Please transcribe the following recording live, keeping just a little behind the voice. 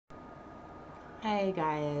Hey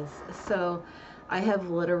guys, so I have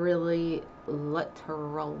literally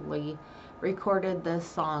recorded this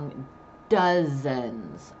song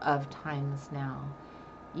dozens of times now.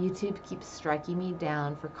 YouTube keeps striking me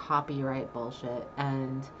down for copyright bullshit,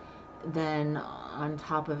 and then on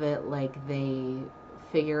top of it, like they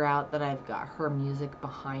figure out that I've got her music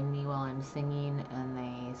behind me while I'm singing, and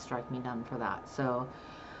they strike me down for that. So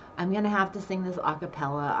I'm gonna have to sing this a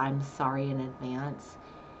cappella. I'm sorry in advance.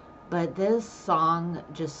 But this song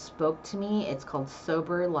just spoke to me. It's called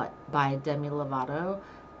Sober by Demi Lovato.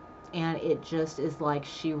 And it just is like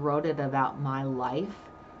she wrote it about my life.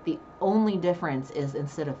 The only difference is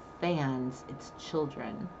instead of fans, it's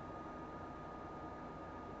children.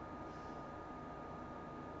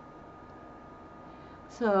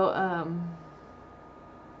 So,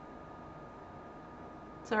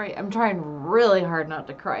 sorry, I'm trying really hard not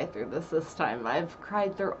to cry through this time. I've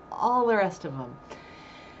cried through all the rest of them.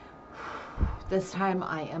 This time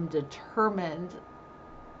I am determined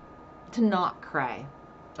to not cry.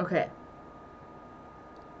 Okay.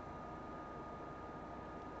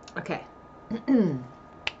 Okay.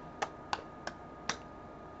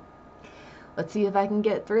 Let's see if I can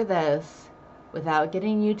get through this without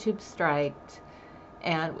getting YouTube striked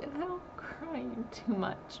and without crying too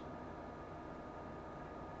much.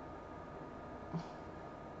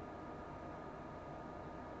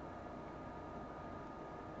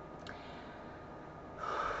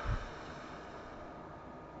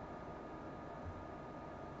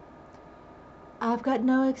 I've got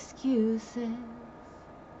no excuses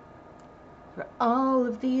for all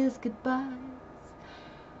of these goodbyes.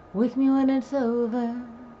 Wake me when it's over,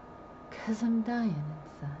 'cause I'm dying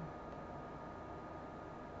inside.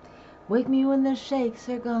 Wake me when the shakes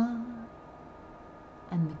are gone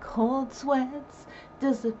and the cold sweats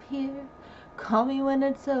disappear. Call me when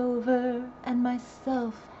it's over and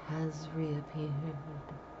myself has reappeared.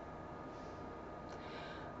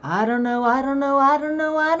 I don't know why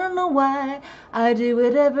I do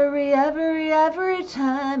it every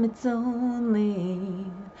time. It's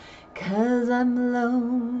only 'cause I'm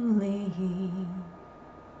lonely.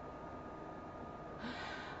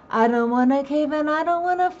 I don't wanna cave and I don't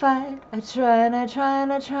wanna fight. I try and I try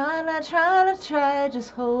and I try and I try and I try. Just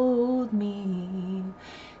hold me,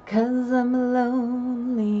 'cause I'm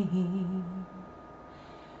lonely.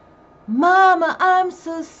 Mama, I'm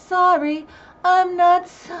so sorry, I'm not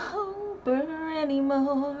sober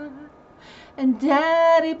anymore. And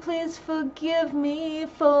Daddy, please forgive me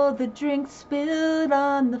for the drink spilled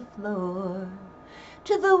on the floor.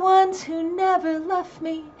 To the ones who never left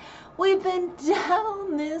me, we've been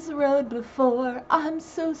down this road before. I'm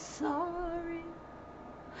so sorry,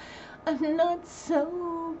 I'm not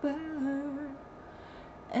sober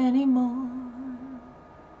anymore.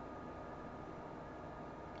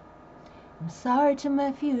 I'm sorry to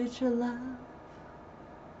my future love,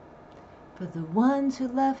 for the ones who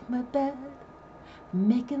left my bed,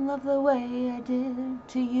 making love the way I did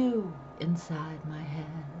to you inside my head.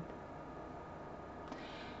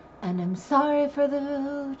 And I'm sorry for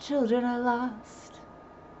the children I lost,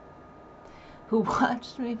 who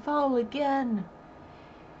watched me fall again.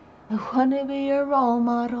 I want to be your role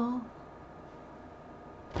model,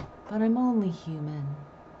 but I'm only human.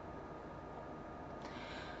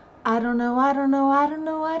 I don't know why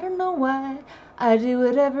I do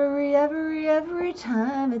it every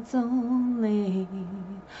time. It's only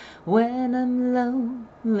when I'm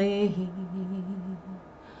lonely.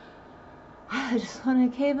 I just wanna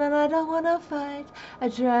cave and I don't wanna fight. I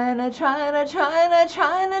try and I try and I try and I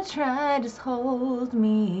try and I try. Just hold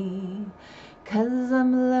me, 'cause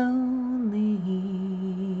I'm lonely.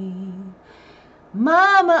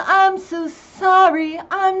 Mama, I'm so sorry,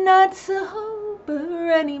 I'm not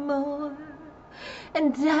sober anymore.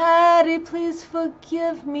 And Daddy, please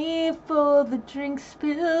forgive me for the drink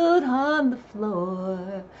spilled on the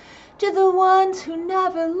floor. To the ones who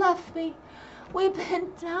never left me, we've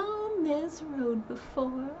been down this road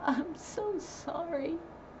before. I'm so sorry.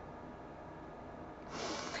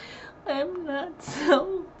 I'm not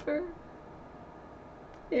sober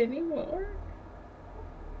anymore.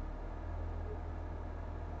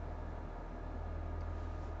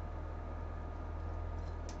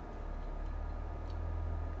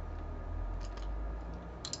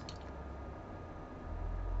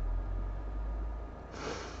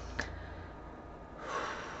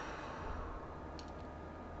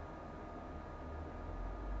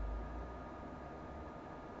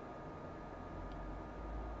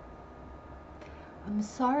 I'm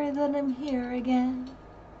sorry that I'm here again.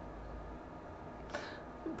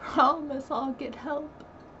 I promise I'll get help.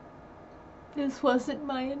 This wasn't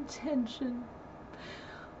my intention.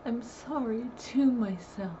 I'm sorry to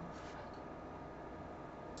myself.